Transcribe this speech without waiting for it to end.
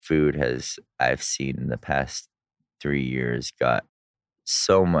food I've seen in the past 3 years got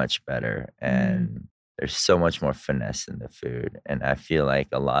so much better, and there's so much more finesse in the food. And I feel like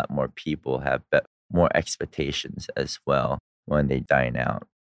a lot more people have more expectations as well when they dine out.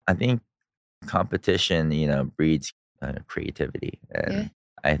 I think competition, breeds creativity. Yeah. And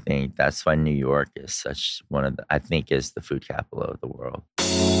I think that's why New York is such I think is the food capital of the world.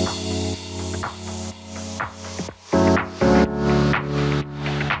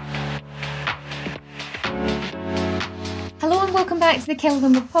 Hello and welcome back to the Kelly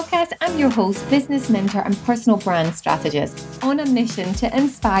Lumber Podcast. I'm your host, business mentor and personal brand strategist, on a mission to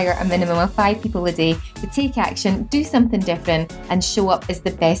inspire a minimum of 5 people a day to take action, do something different, and show up as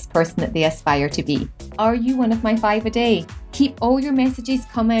the best person that they aspire to be. Are you one of my 5 a day? Keep all your messages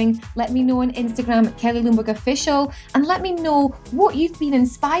coming. Let me know on Instagram at Kelly Lumberg Official, and let me know what you've been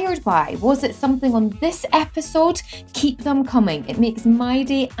inspired by. Was it something on this episode? Keep them coming. It makes my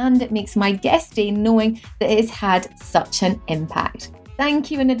day and it makes my guest day knowing that it has had such an impact. Thank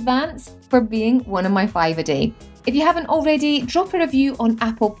you in advance for being one of my 5 a day. If you haven't already, drop a review on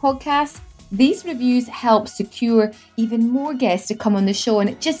Apple Podcasts. These reviews help secure even more guests to come on the show, and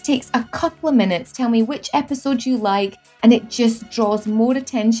it just takes a couple of minutes. Tell me which episode you like, and it just draws more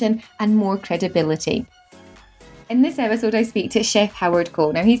attention and more credibility. In this episode, I speak to Chef Howard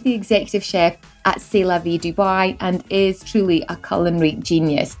Coe. Now, he's the executive chef at C'est La Vie Dubai and is truly a culinary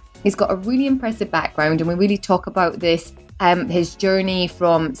genius. He's got a really impressive background, and we really talk about this. His journey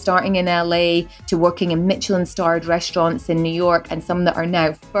from starting in LA to working in Michelin-starred restaurants in New York, and some that are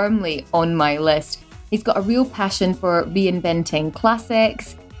now firmly on my list. He's got a real passion for reinventing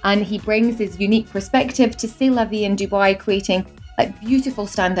classics, and he brings his unique perspective to C'est La Vie in Dubai, creating beautiful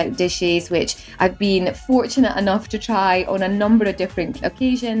standout dishes, which I've been fortunate enough to try on a number of different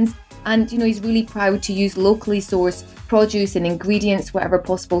occasions. And, he's really proud to use locally sourced produce and ingredients wherever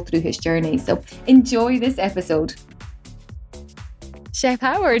possible through his journey. So enjoy this episode. Chef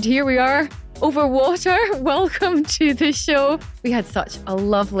Howard, here we are over water. Welcome to the show. We had such a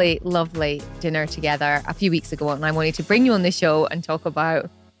lovely, lovely dinner together a few weeks ago, and I wanted to bring you on the show and talk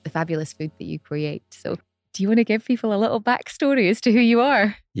about the fabulous food that you create. So do you want to give people a little backstory as to who you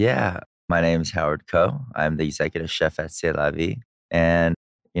are? Yeah, my name is Howard Coe. I'm the executive chef at C'est La Vie. And,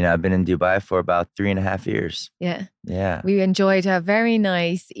 I've been in Dubai for about 3.5 years. Yeah. We enjoyed a very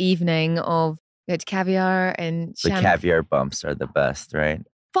nice evening of caviar and the caviar bumps are the best, right?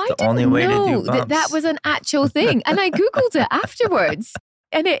 But the only way to do bumps. That was an actual thing. And I Googled it afterwards.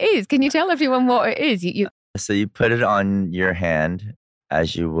 And it is. Can you tell everyone what it is? So you put it on your hand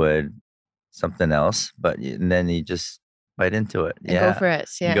as you would something else, and then you just bite into it. And go for it.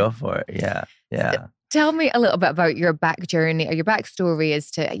 Yeah. Go for it. Yeah. So tell me a little bit about your back journey or your backstory as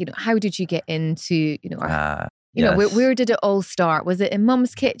to, how did you get into, yes. where did it all start? Was it in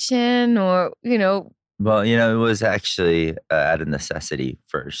Mum's kitchen or, Well, it was actually out of necessity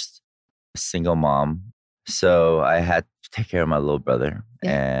first. A single mom. So I had to take care of my little brother.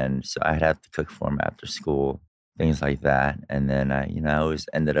 Yeah. And so I'd have to cook for him after school, things like that. And then I always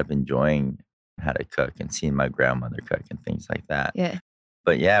ended up enjoying how to cook and seeing my grandmother cook and things like that. Yeah.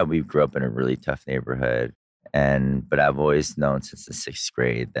 But yeah, we grew up in a really tough neighborhood. But I've always known since the 6th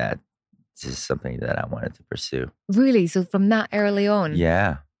grade that this is something that I wanted to pursue. Really? So from that early on?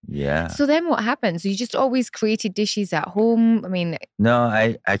 Yeah. So then what happened? So you just always created dishes at home? I mean... No,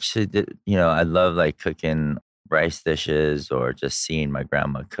 I actually did. I love cooking rice dishes or just seeing my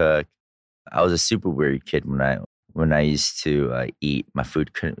grandma cook. I was a super weird kid when I used to eat. My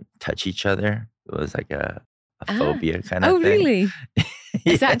food couldn't touch each other. It was like a phobia kind of thing. Oh, really?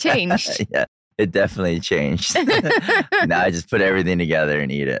 Has that changed? Yeah, it definitely changed. Now I just put everything together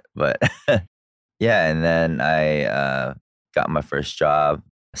and eat it. But yeah, and then I got my first job.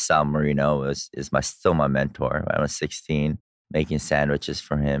 Sal Marino is still my mentor. I was 16, making sandwiches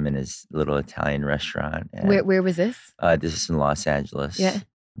for him in his little Italian restaurant. And, where was this? This is in Los Angeles. Yeah.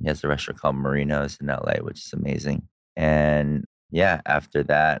 He has a restaurant called Marino's in LA, which is amazing. And yeah, after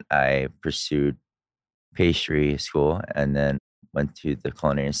that, I pursued pastry school and then went to the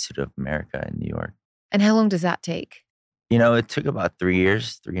Culinary Institute of America in New York. And how long does that take? It took about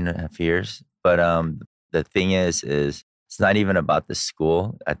 3.5 years. But the thing is it's not even about the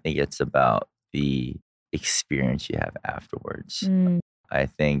school. I think it's about the experience you have afterwards. I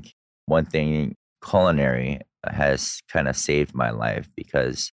think one thing, culinary has kind of saved my life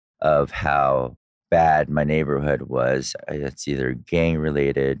because of how bad my neighborhood was. It's either gang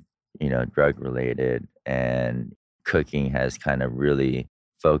related, drug related, and cooking has kind of really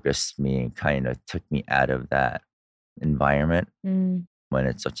focused me and kind of took me out of that environment. when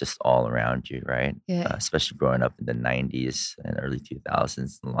it's just all around you, right? Yeah. Especially growing up in the 90s and early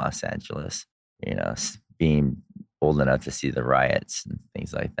 2000s in Los Angeles, being old enough to see the riots and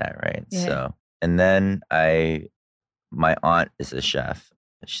things like that, right? Yeah. So, and then my aunt is a chef.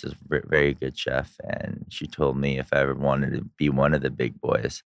 She's a very good chef. And she told me if I ever wanted to be one of the big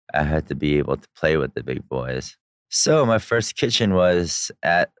boys, I had to be able to play with the big boys. So my first kitchen was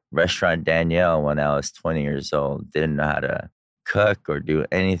at Restaurant Danielle when I was 20 years old. Didn't know how to cook or do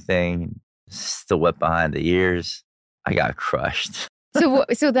anything. Still wet behind the ears. I got crushed.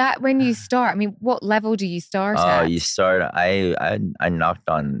 So that when you start, I mean, what level do you start at? You start. I knocked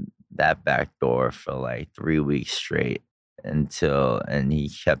on that back door for like 3 weeks straight and he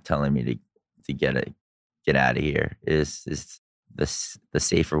kept telling me to get out of here. Is the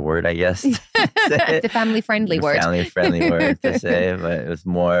safer word, I guess. The family friendly word. Family friendly word to say, but it was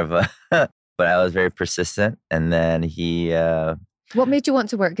more of a. But I was very persistent, and then he. What made you want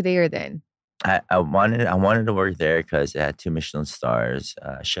to work there then? I wanted to work there because it had 2 Michelin stars.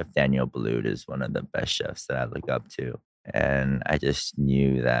 Chef Daniel Boulud is one of the best chefs that I look up to, and I just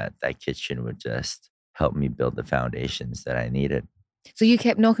knew that kitchen would just help me build the foundations that I needed. So you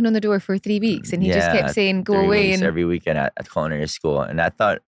kept knocking on the door for 3 weeks, and he just kept saying, "Go away." And every weekend at culinary school, and I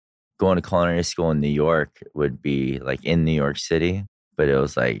thought going to culinary school in New York would be like in New York City, but it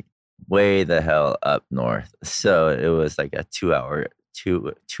was like way the hell up north. So it was like a 2-hour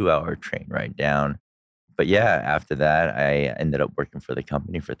train ride down. But yeah, after that, I ended up working for the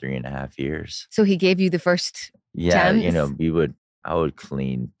company for 3.5 years. So he gave you the first chance? I would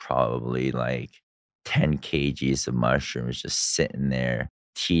clean probably like 10 kgs of mushrooms just sitting there,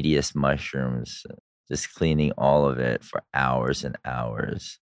 tedious mushrooms, just cleaning all of it for hours and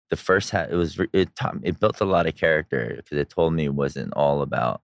hours. The first it built a lot of character because it told me it wasn't all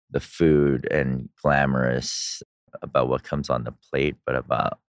about the food and glamorous about what comes on the plate, but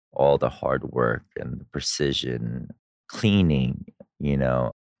about all the hard work and the precision, cleaning,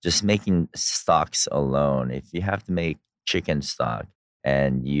 just making stocks alone. If you have to make chicken stock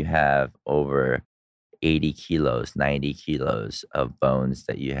and you have over 80 kilos, 90 kilos of bones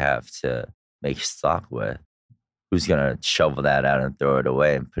that you have to make stock with, who's going to shovel that out and throw it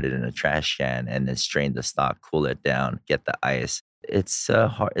away and put it in a trash can and then strain the stock, cool it down, get the ice? It's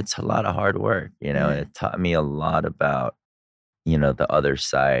a lot of hard work. It taught me a lot about, the other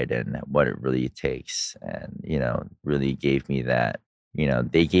side and what it really takes. And, really gave me that,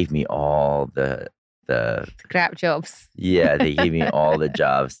 they gave me all the crap jobs. Yeah, they gave me all the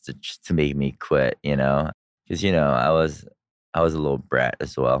jobs to make me quit, because, I was a little brat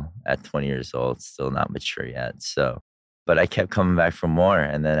as well at 20 years old, still not mature yet. So, but I kept coming back for more.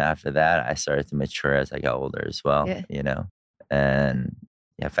 And then after that, I started to mature as I got older as well, and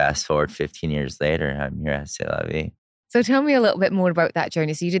fast forward 15 years later, I'm here at C'est La Vie. So tell me a little bit more about that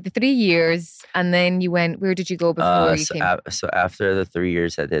journey. So you did the 3 years and then you went, where did you go before you came? So after the 3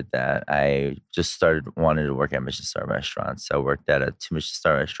 years I did that, I just wanted to work at Michelin star restaurants. So I worked at a 2 Michelin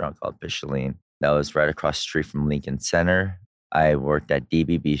star restaurant called Michelin. That was right across the street from Lincoln Center. I worked at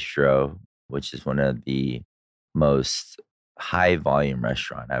DB Bistro, which is one of the most high volume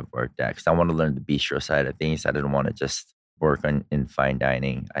restaurant I've worked at because I want to learn the bistro side of things. I didn't want to just work in fine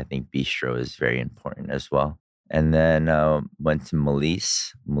dining. I think bistro is very important as well. And then went to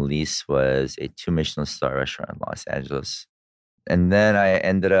Melisse. Melisse was a 2 Michelin star restaurant in Los Angeles. And then I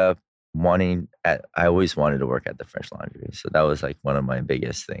ended up I always wanted to work at the French Laundry. So that was like one of my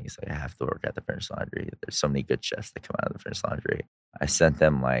biggest things. Like I have to work at the French Laundry. There's so many good chefs that come out of the French Laundry. I sent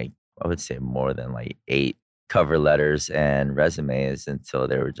them I would say more than 8 cover letters and resumes until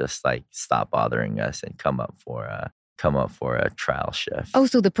they were just stop bothering us and come up for a trial shift. Oh,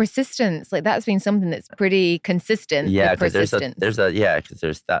 so the persistence, that's been something that's pretty consistent. Yeah, because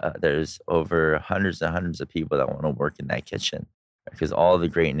there's over hundreds and hundreds of people that want to work in that kitchen because all the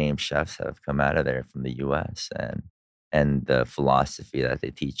great name chefs have come out of there from the U.S. and the philosophy that they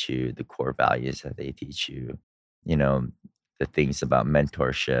teach you, the core values that they teach you, the things about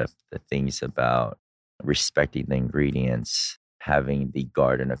mentorship, the things about respecting the ingredients, having the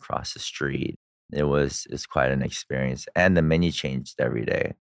garden across the street. It's quite an experience. And the menu changed every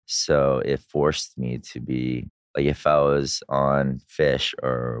day. So it forced me to be if I was on fish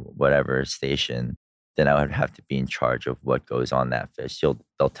or whatever station, then I would have to be in charge of what goes on that fish.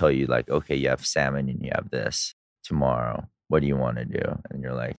 They'll tell you okay, you have salmon and you have this tomorrow. What do you want to do? And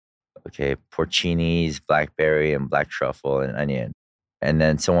you're like, okay, porcinis, blackberry and black truffle and onion. And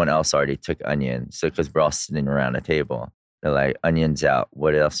then someone else already took onion. So because we're all sitting around a table. They're like, onions out.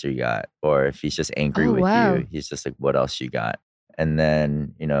 What else you got? Or if he's just angry with you, he's just like, what else you got? And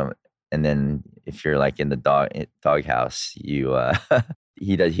then, if you're in the dog house, you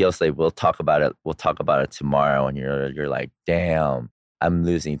He'll say, we'll talk about it. We'll talk about it tomorrow. And you're like, damn, I'm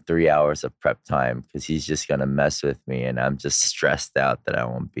losing 3 hours of prep time because he's just going to mess with me. And I'm just stressed out that I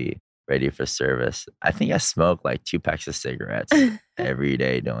won't be ready for service. I think I smoked like 2 packs of cigarettes every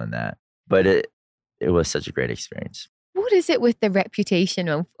day doing that. But it was such a great experience. What is it with the reputation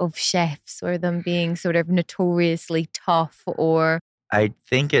of chefs or them being sort of notoriously tough or? I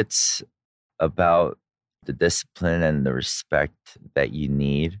think it's about the discipline and the respect that you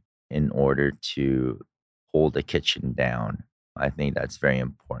need in order to hold a kitchen down. I think that's very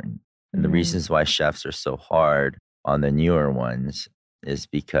important. And the reasons why chefs are so hard on the newer ones is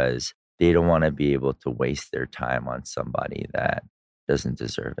because they don't want to be able to waste their time on somebody that doesn't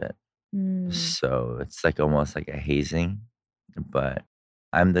deserve it. So it's like almost like a hazing, but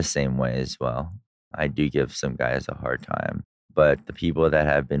I'm the same way as well. I do give some guys a hard time, but the people that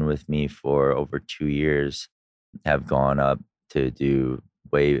have been with me for over 2 years have gone up to do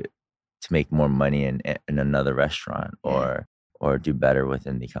to make more money in another restaurant or do better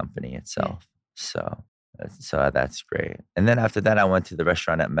within the company itself. So that's great. And then after that, I went to the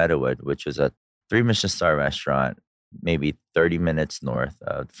restaurant at Meadowood, which was a 3 Michelin star restaurant, maybe 30 minutes north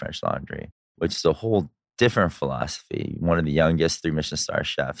of the French Laundry, which is a whole different philosophy. One of the youngest 3 Michelin star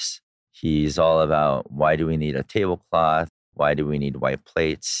chefs. He's all about, why do we need a tablecloth? Why do we need white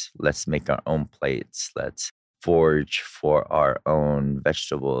plates? Let's make our own plates. Let's forage for our own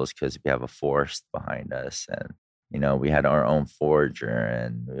vegetables because we have a forest behind us. And, we had our own forager,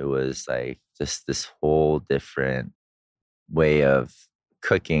 and it was like just this whole different way of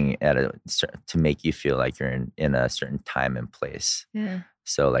cooking to make you feel like you're in a certain time and place. Yeah.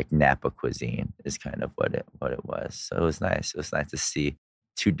 So like Napa cuisine is kind of what it was. So it was nice. It was nice to see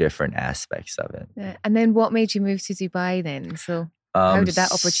 2 different aspects of it. Yeah. And then what made you move to Dubai then? So how did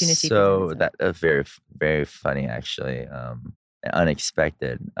that opportunity So that very, very funny, actually,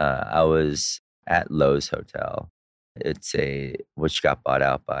 unexpected. I was at Lowe's Hotel. It's which got bought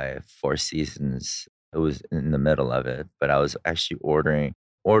out by Four Seasons. It was in the middle of it, but I was actually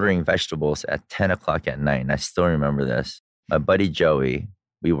ordering vegetables at 10 o'clock at night. And I still remember this. My buddy Joey,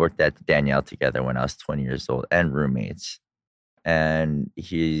 we worked at Danielle together when I was 20 years old and roommates. And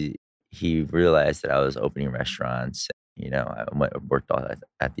he realized that I was opening restaurants. I worked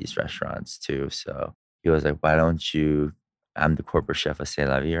at these restaurants too. So he was like, why don't you, I'm the corporate chef of C'est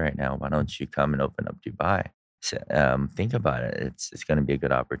La Vie right now. Why don't you come and open up Dubai? So, think about it. It's going to be a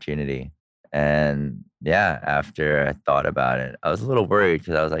good opportunity. And yeah, after I thought about it, I was a little worried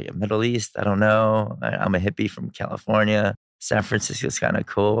because I was like, Middle East, I don't know. I'm a hippie from California. San Francisco's kind of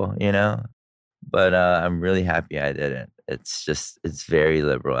cool, But I'm really happy I didn't. It's very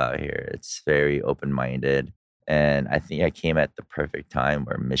liberal out here. It's very open-minded. And I think I came at the perfect time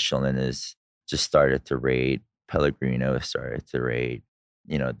where Michelin is just started to rate, Pellegrino started to rate.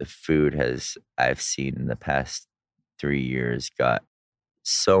 The food I've seen in the past 3 years got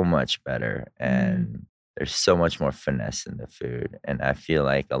so much better, and there's so much more finesse in the food. And I feel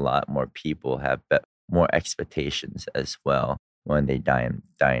like a lot more people have more expectations as well when they dine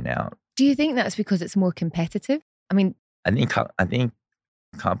out. Do you think that's because it's more competitive? I mean, I think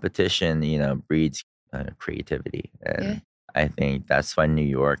competition, breeds creativity, and I think that's why New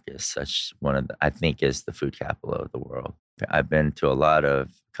York is such is the food capital of the world. I've been to a lot of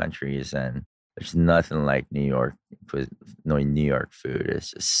countries, and there's nothing like New York. New York food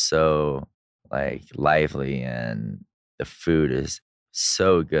is just so like lively, and the food is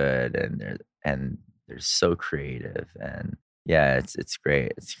so good, and they're so creative, and yeah, it's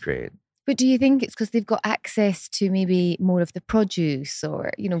great. It's great. But do you think it's because they've got access to maybe more of the produce,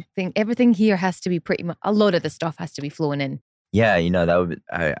 or everything here has to be pretty much, a lot of the stuff has to be flown in? Yeah, that would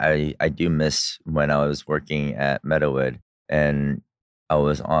I do miss when I was working at Meadowood, and I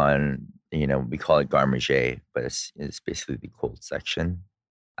was on, we call it garde manger, but it's basically the cold section.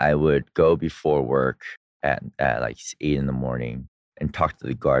 I would go before work at like 8 in the morning and talk to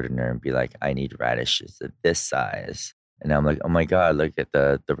the gardener and be like, I need radishes of this size. And I'm like, oh my God, look at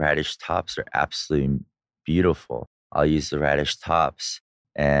the radish tops are absolutely beautiful. I'll use the radish tops.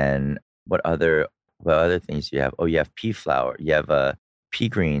 And what other things do you have? Oh, you have pea flour. You have pea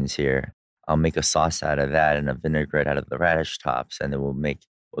greens here. I'll make a sauce out of that and a vinaigrette out of the radish tops. And then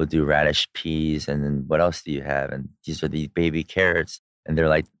we'll do radish peas. And then what else do you have? And these are these baby carrots. And they're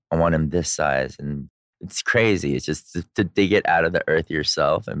like, I want them this size. And it's crazy. It's just to dig it out of the earth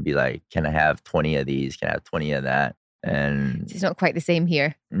yourself and be like, can I have 20 of these? Can I have 20 of that? And it's not quite the same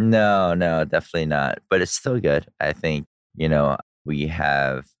here. No, definitely not. But it's still good. I think, we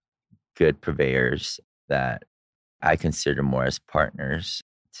have good purveyors that I consider more as partners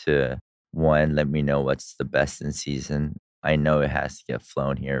to, one, let me know what's the best in season I know it has to get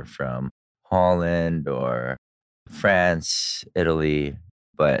flown here from Holland or France, Italy,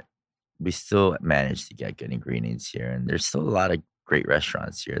 but we still manage to get good ingredients here. And there's still a lot of great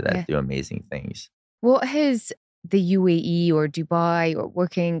restaurants here that Yeah. do amazing things. What has the UAE or Dubai or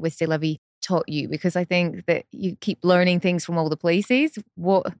working with C'est La Vie taught you? Because I think that you keep learning things from all the places.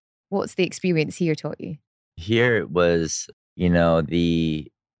 What's the experience here taught you? Here it was,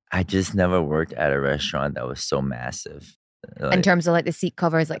 I just never worked at a restaurant that was so massive. In terms of like the seat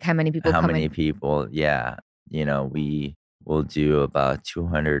covers, like how many people How come many in? people? Yeah. We will do about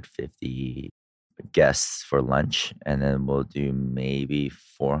 250 guests for lunch, and then we'll do maybe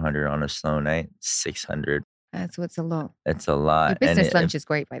 400 on a slow night, 600. So it's a lot. It's a Your lot. business lunch is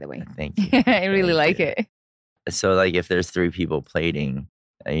great, by the way. Thank you. I really Thank like you. it. So like if there's 3 people plating,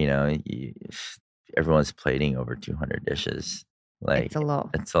 everyone's plating over 200 dishes. Like It's a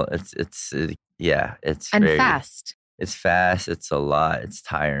lot. yeah, it's And very fast. It's fast, it's a lot, it's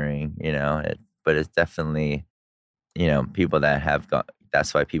tiring, but it's definitely, people that have got,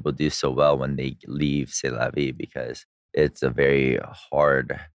 that's why people do so well when they leave C'est La Vie, because it's a very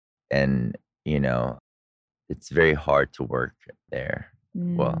hard and, it's very hard to work there.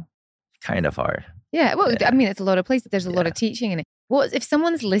 Well, kind of hard. Yeah, well, Yeah. I mean, it's a lot of places. There's a lot Yeah. of teaching in it. What if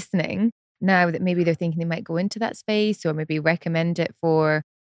someone's listening now that maybe they're thinking they might go into that space or maybe recommend it for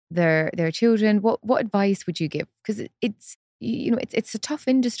their children? What advice would you give? Because it's a tough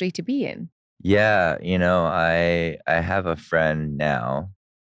industry to be in. Yeah, I have a friend now.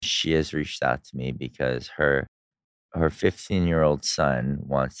 She has reached out to me because her 15-year-old son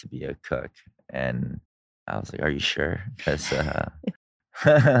wants to be a cook, and I was like, "Are you sure?" Because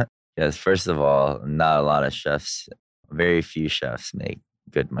yes, first of all, not a lot of chefs, very few chefs make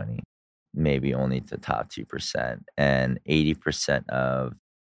good money. Maybe only the top 2%, and 80% of,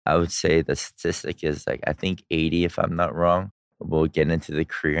 I would say the statistic is like, I think 80, if I'm not wrong, will get into the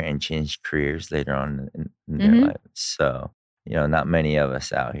career and change careers later on in their life. So, not many of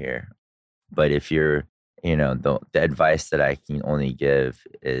us out here. But if you're, the advice that I can only give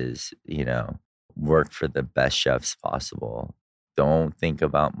is, work for the best chefs possible. Don't think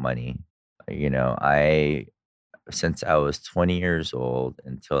about money. Since I was 20 years old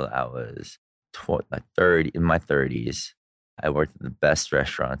until I was 30, in my 30s, I worked at the best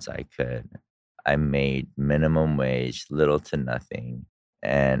restaurants I could. I made minimum wage, little to nothing,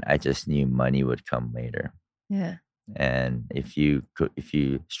 and I just knew money would come later. Yeah. And if you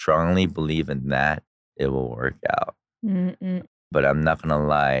strongly believe in that, it will work out. But I'm not gonna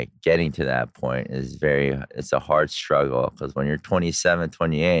lie, getting to that point it's a hard struggle, because when you're 27,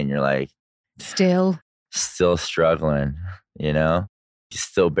 28, and you're like Still struggling, you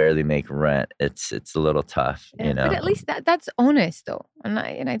still barely make rent. It's a little tough, But at least that's honest though. And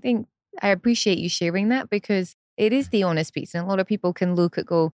I think I appreciate you sharing that, because it is the honest piece. And a lot of people can look at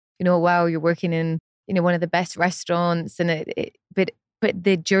wow, you're working in, one of the best restaurants, and but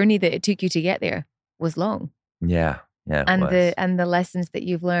the journey that it took you to get there was long. Yeah. Yeah. And the lessons that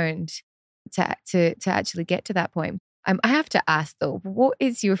you've learned to actually get to that point. I have to ask though, what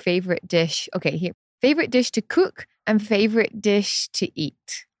is your favorite dish? Okay, here. Favorite dish to cook and favorite dish to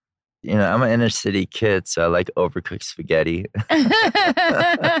eat? I'm an inner city kid, so I like overcooked spaghetti.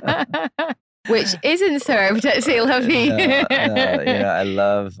 Which isn't served at C'est La Vie. No, I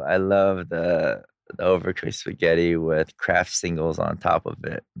love the overcooked spaghetti with Kraft singles on top of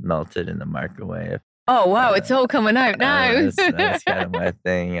it, melted in the microwave. Oh, wow, it's all coming out now. That's kind of my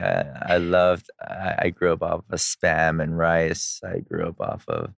thing. I grew up off of Spam and rice. I grew up off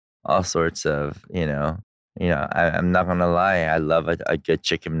of all sorts of, I'm not going to lie. I love a good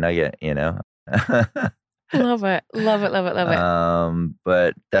chicken nugget, Love it.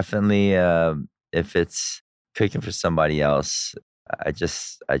 But definitely, if it's cooking for somebody else, I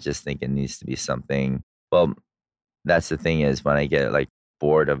just think it needs to be something. Well, that's the thing, is when I get like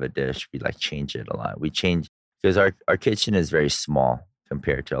bored of a dish, we like change it a lot. We change, because our kitchen is very small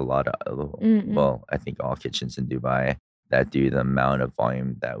compared to a lot of, well, I think all kitchens in Dubai that do the amount of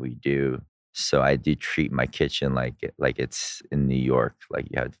volume that we do. So I do treat my kitchen like it's in New York. Like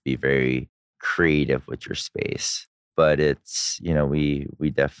you have to be very creative with your space. But it's, we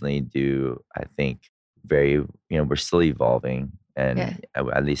definitely do, I think, very, we're still evolving, and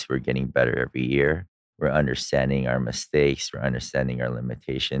at least we're getting better every year. We're understanding our mistakes, we're understanding our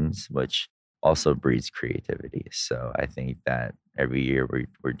limitations, which also breeds creativity. So I think that every year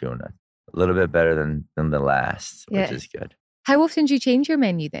we're doing a little bit better than the last, which is good. How often do you change your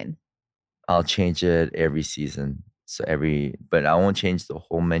menu then? I'll change it every season. But I won't change the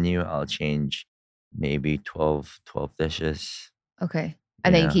whole menu. I'll change maybe 12 dishes. Okay.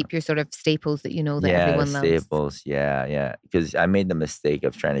 And then you keep your sort of staples that you know that everyone loves. Staples. Yeah. Because I made the mistake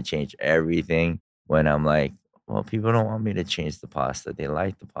of trying to change everything when I'm like, well, people don't want me to change the pasta. They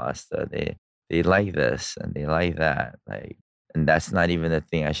like the pasta. They like this and they like that. Like, and that's not even the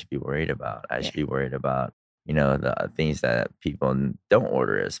thing I should be worried about. I should be worried about, the things that people don't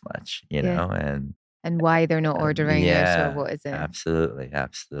order as much, and why they're not ordering it or what is it? Absolutely. Yeah.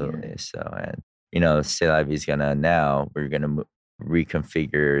 So, and C'est La Vie's we're gonna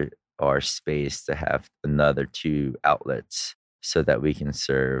reconfigure our space to have another 2 outlets so that we can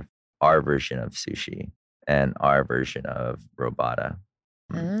serve our version of sushi and our version of robata.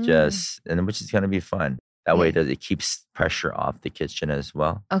 Which is going to be fun. That way it keeps pressure off the kitchen as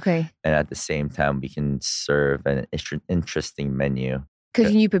well. Okay. And at the same time, we can serve an interesting menu.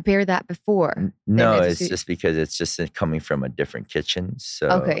 Because you prepare that before? No, it's just because it's just coming from a different kitchen. So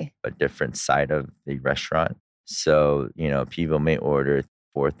a different side of the restaurant. So, people may order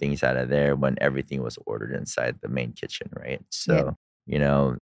 4 things out of there when everything was ordered inside the main kitchen, right? So,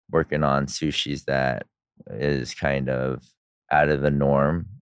 working on sushis that is kind of out of the norm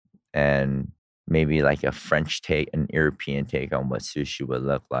and maybe like a French take, an European take on what sushi would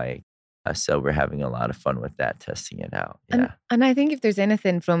look like. So we're having a lot of fun with that, testing it out. Yeah. And I think if there's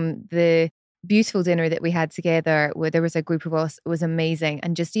anything from the beautiful dinner that we had together where there was a group of us, it was amazing.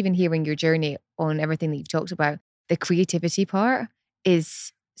 And just even hearing your journey on everything that you've talked about, the creativity part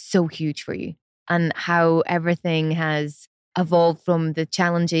is so huge for you and how everything has evolved from the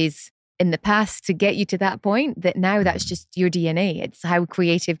challenges in the past to get you to that point that now that's just your DNA. It's how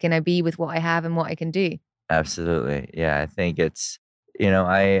creative can I be with what I have and what I can do. Absolutely. Yeah. I think it's,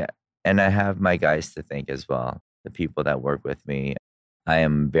 I have my guys to thank as well. The people that work with me. I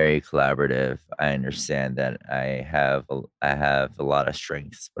am very collaborative. I understand that I have a lot of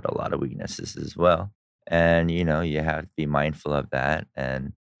strengths, but a lot of weaknesses as well. And, you have to be mindful of that.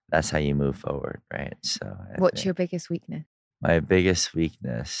 And that's how you move forward, right? So what's your biggest weakness? My biggest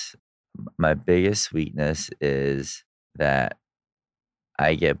weakness is that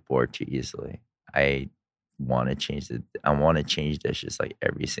I get bored too easily. I want to change dishes like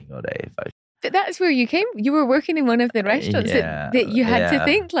every single day. But that's where you came. You were working in one of the restaurants that you had to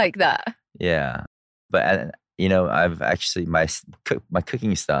think like that. Yeah, but I've actually my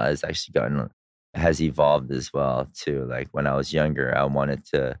cooking style has evolved as well too. Like when I was younger, I wanted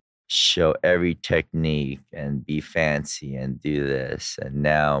to show every technique and be fancy and do this. And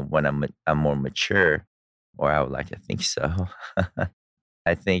now when I'm more mature, or I would like to think so,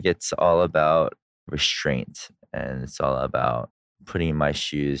 I think it's all about restraint and it's all about putting my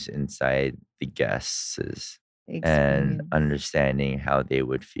shoes inside the guests' and understanding how they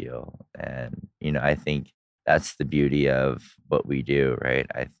would feel. And, I think that's the beauty of what we do, right?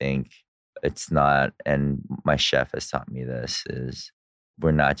 I think it's not, and my chef has taught me this, is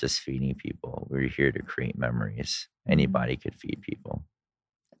we're not just feeding people. We're here to create memories. Anybody could feed people.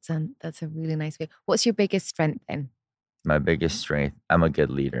 That's a really nice way. What's your biggest strength then? My biggest strength, I'm a good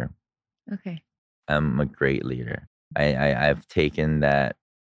leader. Okay. I'm a great leader. I've taken that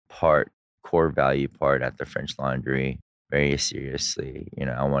core value part at the French Laundry very seriously.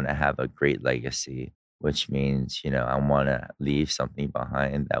 I want to have a great legacy, which means, I want to leave something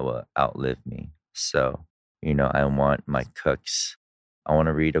behind that will outlive me. So, I want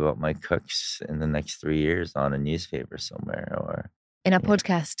to read about my cooks in the next 3 years on a newspaper somewhere or in a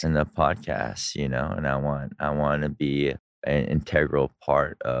podcast. And I want to be an integral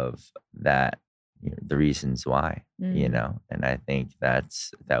part of that. The reasons why, and I think that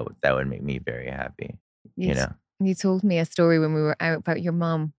would make me very happy. You told me a story when we were out about your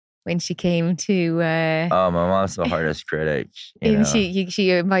mom when she came to. My mom's the hardest critic. And she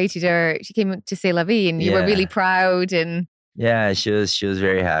invited her. She came to C'est La Vie, and you were really proud. And yeah, she was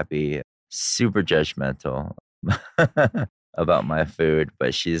very happy. Super judgmental about my food,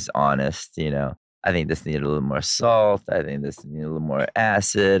 but she's honest. I think this needed a little more salt. I think this needed a little more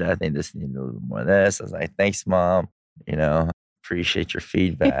acid. I think this needed a little more of this. I was like, thanks, Mom. Appreciate your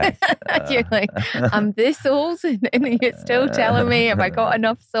feedback. You're like, I'm this old and you're still telling me have I got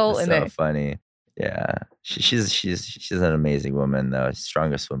enough salt in it? So funny. Yeah. She's an amazing woman though.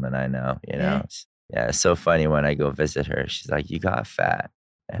 Strongest woman I know, Yeah, it's so funny when I go visit her. She's like, you got fat.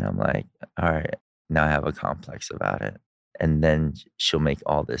 And I'm like, all right, now I have a complex about it. And then she'll make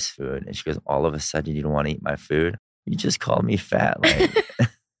all this food. And she goes, all of a sudden, you don't want to eat my food? You just called me fat. Like.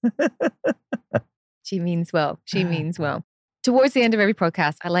 She means well. Towards the end of every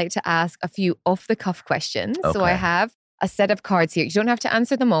podcast, I like to ask a few off-the-cuff questions. Okay. So I have a set of cards here. You don't have to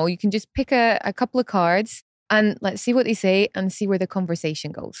answer them all. You can just pick a couple of cards and let's see what they say and see where the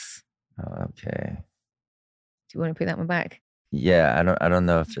conversation goes. Okay. Do you want to put that one back? Yeah, I don't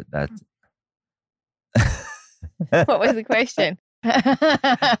know if that's What was the question?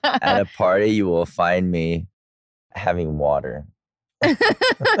 at a party you will find me having water.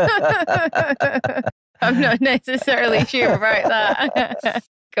 I'm not necessarily sure about that.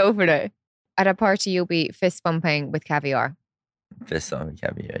 Go for it. At a party, you'll be fist bumping with caviar. Fist on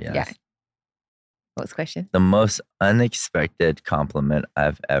caviar, yes. Yeah. What was the question? The most unexpected compliment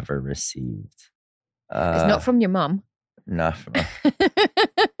I've ever received. It's not from your mum. Not from.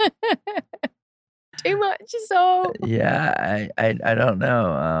 Too much, so. Yeah, I don't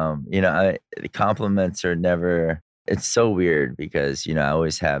know. The compliments are never. It's so weird because I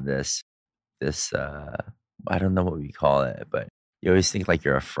always have this I don't know what we call it, but you always think like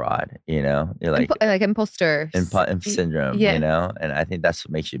you're a fraud. You're like imposter syndrome. Yeah. And I think that's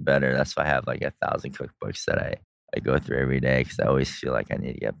what makes you better. That's why I have like 1,000 cookbooks that I go through every day because I always feel like I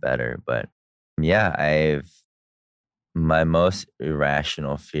need to get better. But yeah, my most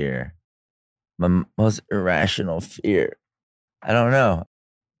irrational fear. My most irrational fear. I don't know.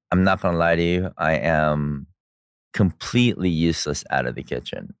 I'm not gonna lie to you. I am completely useless out of the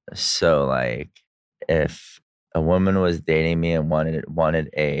kitchen. So like, if a woman was dating me and wanted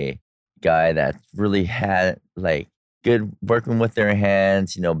a guy that really had like good working with their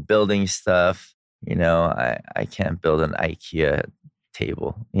hands, building stuff, I can't build an IKEA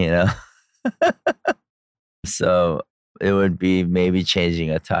table, So it would be maybe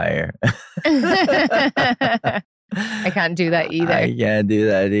changing a tire. I can't do that either. I can't do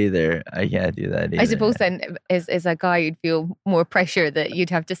that either. I suppose then, as a guy, you'd feel more pressure that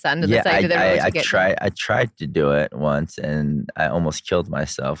you'd have to stand on the side of the road to get there. I tried to do it once, and I almost killed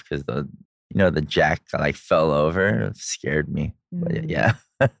myself because the jack like fell over. It scared me. But yeah.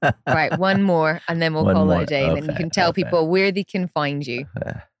 Right, one more, and then we'll call it a day. Okay, Then you can tell people where they can find you.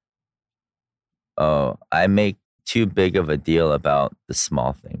 Oh, I make too big of a deal about the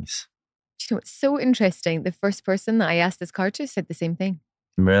small things. It's so interesting. The first person that I asked this card to said the same thing.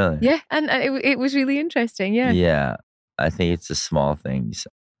 Really? Yeah, and it was really interesting. Yeah. Yeah, I think it's the small things,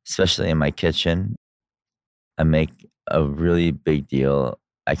 especially in my kitchen. I make a really big deal.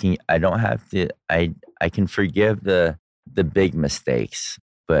 I can forgive the big mistakes,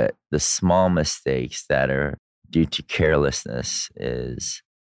 but the small mistakes that are due to carelessness is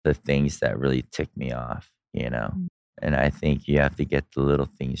the things that really tick me off, Mm. And I think you have to get the little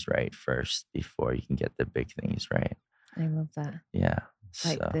things right first before you can get the big things right. I love that. Yeah.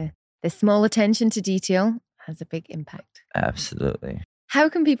 Like the small attention to detail has a big impact. Absolutely. How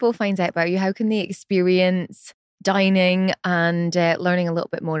can people find out about you? How can they experience dining and learning a little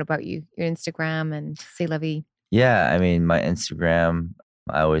bit more about you, your Instagram and C'est La Vie? Yeah, I mean, my Instagram,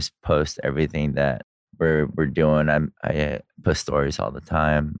 I always post everything that we're doing. I post stories all the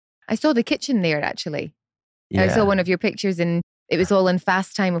time. I saw the kitchen there actually. Yeah. I saw one of your pictures and it was all in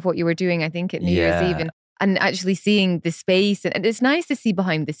fast time of what you were doing, I think, at New Year's Eve. And actually seeing the space. And it's nice to see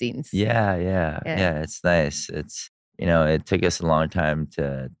behind the scenes. Yeah, it's nice. It's, it took us a long time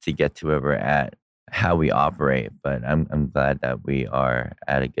to get to where we're at, how we operate. But I'm glad that we are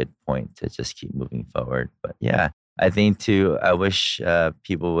at a good point to just keep moving forward. But yeah, I think too, I wish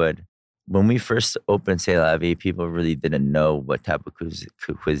people would, when we first opened C'est La Vie, people really didn't know what type of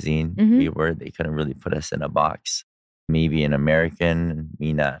cuisine we were. They couldn't really put us in a box. Me being American,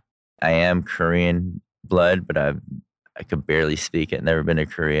 me not. I am Korean blood, but I could barely speak it. Never been to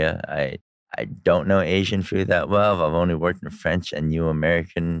Korea. I don't know Asian food that well. I've only worked in French and new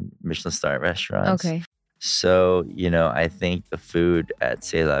American Michelin star restaurants. Okay. So, I think the food at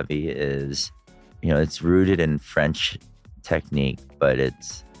C'est La Vie is, it's rooted in French technique, but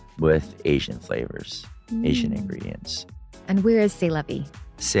it's with Asian flavors, Asian ingredients. And where is C'est La Vie?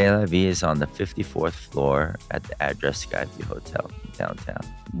 C'est La Vie is on the 54th floor at the Address Skyview Hotel in downtown.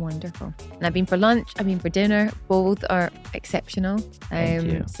 Wonderful. And I've been for lunch, I've been for dinner. Both are exceptional.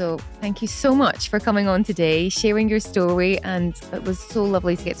 Thank you. So thank you so much for coming on today, sharing your story. And it was so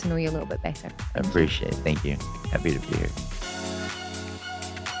lovely to get to know you a little bit better. I appreciate it. Thank you. Happy to be here.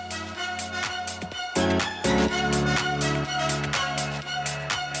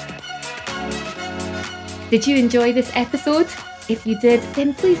 Did you enjoy this episode? If you did,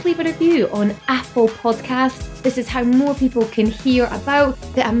 then please leave a review on Apple Podcasts. This is how more people can hear about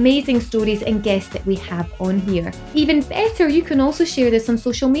the amazing stories and guests that we have on here. Even better, you can also share this on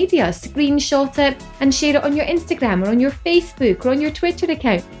social media. Screenshot it and share it on your Instagram or on your Facebook or on your Twitter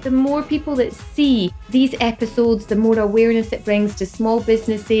account. The more people that see these episodes, the more awareness it brings to small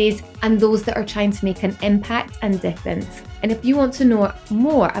businesses and those that are trying to make an impact and difference. And if you want to know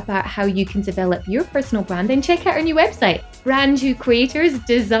more about how you can develop your personal brand, then check out our new website, Brand New Creators,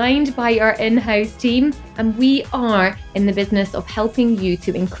 designed by our in-house team. And we are in the business of helping you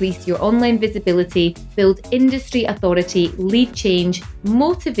to increase your online visibility, build industry authority, lead change,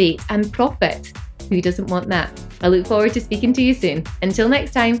 motivate, and profit. Who doesn't want that? I look forward to speaking to you soon. Until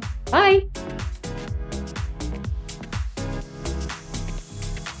next time, bye.